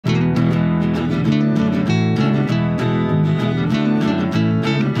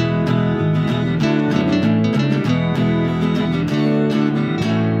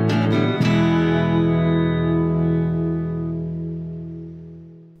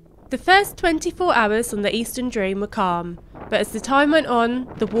The first 24 hours on the Eastern Dream were calm, but as the time went on,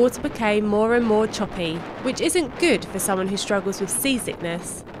 the water became more and more choppy, which isn't good for someone who struggles with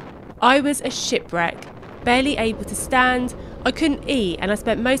seasickness. I was a shipwreck, barely able to stand, I couldn't eat, and I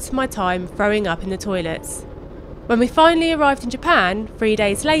spent most of my time throwing up in the toilets. When we finally arrived in Japan, 3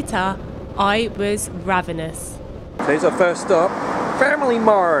 days later, I was ravenous. Today's our first stop, Family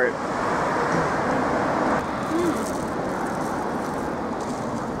Mart.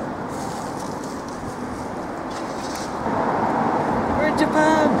 We're in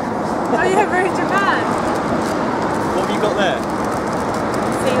Japan. Oh yeah, we're in Japan. What have you got there?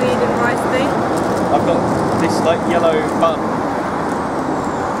 Seaweed and rice thing. I've got this like yellow bun.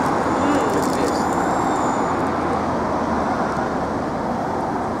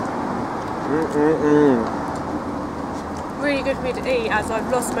 Really good for me to eat as I've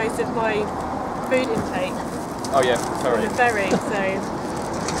lost most of my food intake. Oh yeah, sorry. On the ferry, so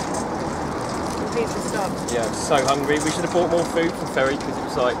I'm pleased to stop. Yeah, I'm so hungry. We should have bought more food from ferry because it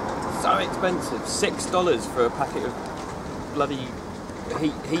was like so expensive. $6 for a packet of bloody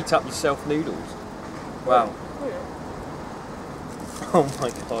heat up yourself noodles. Wow. Oh my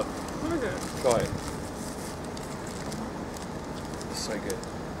god. Try it. It's so good.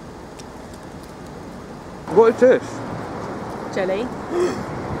 What is this? Jelly.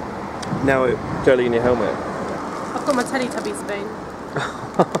 Now jelly in your helmet. I've got my Teletubby spoon.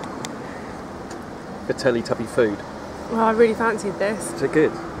 For Teletubby food. Well, I really fancied this. Is it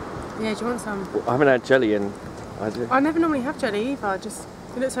good? Yeah, do you want some? Well, I haven't had jelly in. I never normally have jelly either. It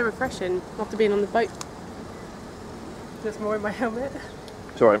looks so refreshing after being on the boat. There's more in my helmet.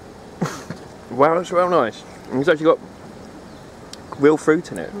 It's alright. Wow, that's real nice. And it's actually got real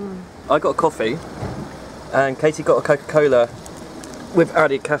fruit in it. I got a coffee and Katie got a Coca-Cola with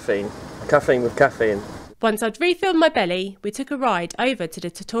added caffeine. Caffeine with caffeine. Once I'd refilled my belly, we took a ride over to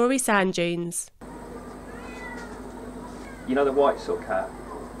the Tattori sand dunes. You know the white sort of cat?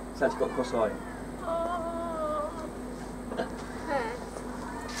 It's actually got a cross eye.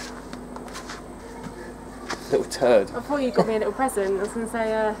 Little turd. I thought you got me a little present. I was going to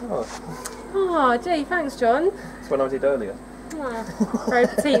say, oh, gee, thanks, John. That's what I did earlier. Oh, very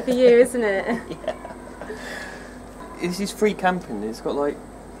petite for you, isn't it? Yeah. This is free camping. It's got like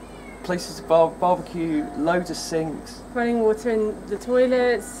places to barbecue, loads of sinks. Running water in the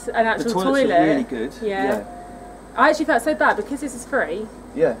toilets, an actual the toilets are really good. Yeah. I actually felt so bad because this is free.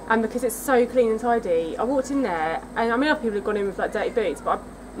 Yeah. And because it's so clean and tidy. I walked in there, and I mean, other people have gone in with like dirty boots, but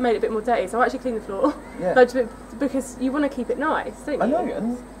I made it a bit more dirty, so I actually cleaned the floor. Yeah. Like, because you want to keep it nice, don't you? I know,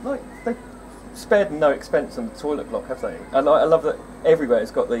 and like they spared no expense on the toilet block, have they? And I love that everywhere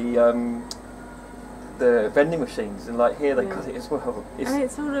it's got the vending machines, and like here they cut it as well. And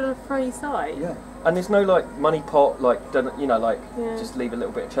it's all on a free site. Yeah. And there's no like money pot, like you know, like just leave a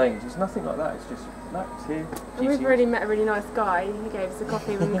little bit of change. There's nothing like that. It's just it's here. And we've already met a really nice guy. He gave us a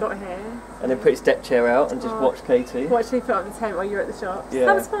coffee when we got here. And then put his deck chair out and just watch Katie. Watch me put up the tent while you were at the shop. Yeah.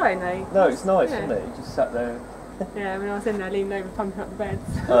 That was fine though. No, it's nice, isn't it? You just sat there. Yeah, when I was in there leaning over pumping up the beds.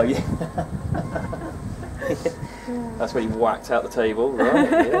 Oh yeah. That's where you whacked out the table, right?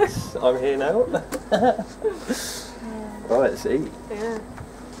 Yes, I'm here now. Right, let's eat. Yeah.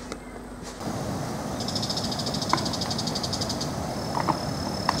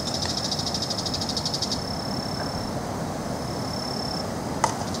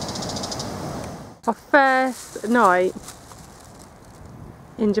 Our first night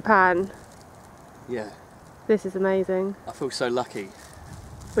in Japan. Yeah. This is amazing. I feel so lucky.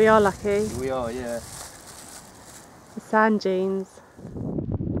 We are lucky. We are, yeah. The sand dunes.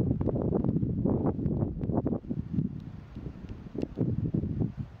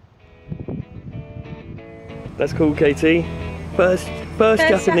 That's cool, Katie. First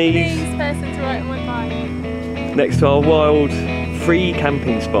Japanese person to ride on my bike. next to our wild free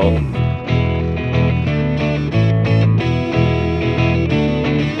camping spot.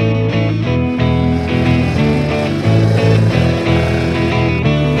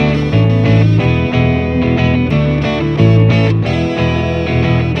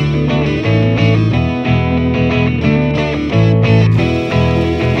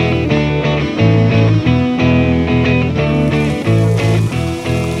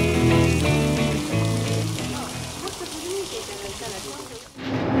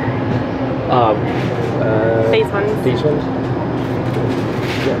 These ones?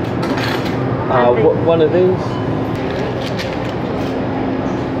 Yeah. One of these?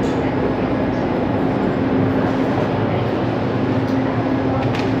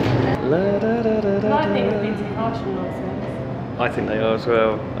 I think they are as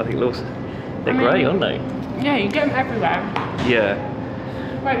well. I think they're great, aren't they? Yeah, you get them everywhere. Yeah.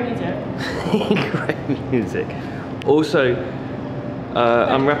 Great music. Great music. Also,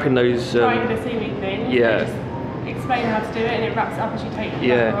 unwrapping those. Trying the seaweed thing. Yeah. Explain how to do it, and it wraps up as you take the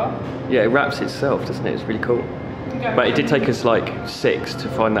wrapper off. Yeah, it wraps itself, doesn't it? It's really cool. But it did take us like 6 to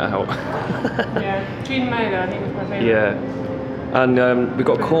find that out. Yeah, tuna mayo I think was my favourite. Yeah, and we've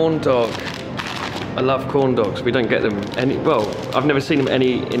got corn dog. I love corn dogs. We don't get them well, I've never seen them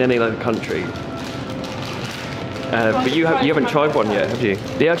in any other country. But you haven't tried one yet, have you?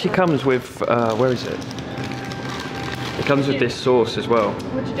 It actually comes with where is it? It comes with this sauce as well.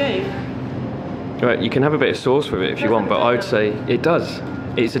 What do you do? Right, you can have a bit of sauce with it if you want, but I would say it does.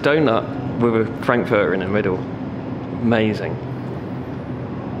 It's a donut with a frankfurter in the middle. Amazing.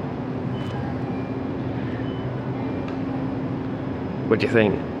 What do you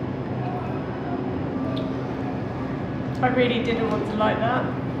think? I really didn't want to like that.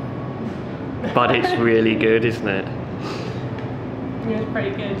 But it's really good, isn't it? Yeah, it's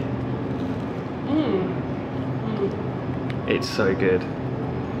pretty good. It's so good.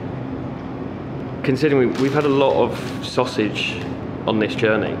 Considering we've had a lot of sausage on this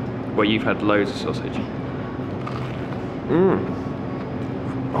journey, where you've had loads of sausage.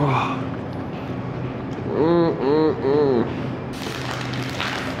 Oh.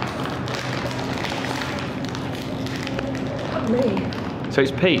 Me. So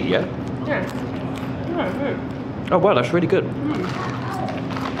it's pea, yeah? Yeah. Yeah, good. Oh wow, that's really good. I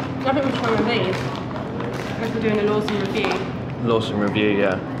think we'll try one of these. If we're doing a Lawson review. Lawson review,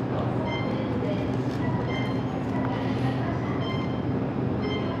 yeah.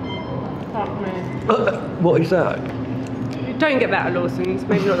 Fuck me. What is that? Don't get that at Lawson's,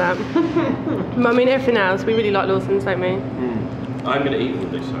 maybe not that. But I mean, everything else, we really like Lawson's, don't we? I'm going to eat all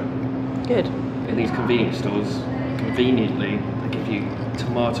this though. Good. In these convenience stores, conveniently, they give you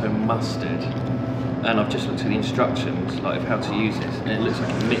tomato mustard. And I've just looked at the instructions, like of how to use this, and it looks like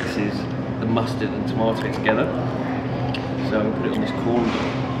it mixes the mustard and tomato together. So I'm going to put it on this corn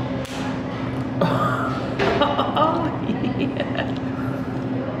dog. Oh,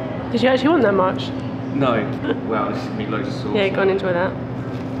 yeah. Did you actually want that much? No. Wow, this is going to be loads of sauce. Yeah, go and enjoy that.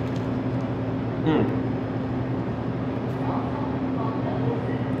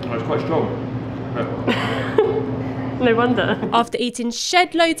 Oh, it's quite strong. No wonder. After eating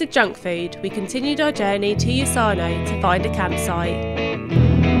shed loads of junk food, we continued our journey to Usano to find a campsite.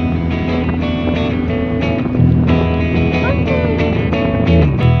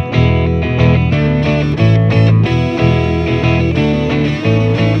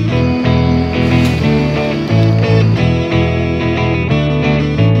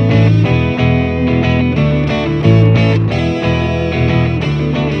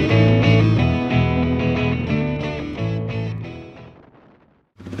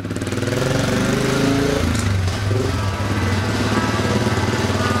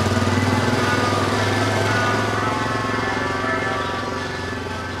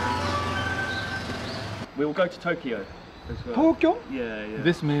 We will go to Tokyo as well. Tokyo? Yeah, yeah.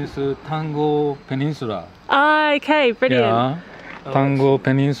 This means Tango Peninsula. Ah, okay, brilliant. Yeah, Tango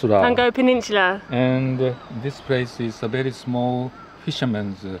Peninsula. Tango Peninsula. And this place is a very small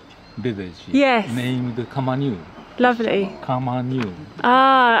fisherman's village. Yes. Named Kamanyu. Lovely. Kamanyu.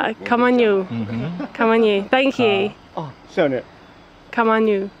 Ah, come on you. Come on you. Thank you. Come on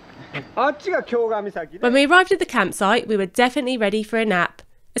you. When we arrived at the campsite, we were definitely ready for a nap,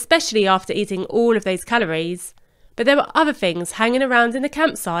 especially after eating all of those calories. But there were other things hanging around in the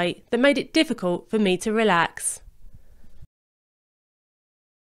campsite that made it difficult for me to relax.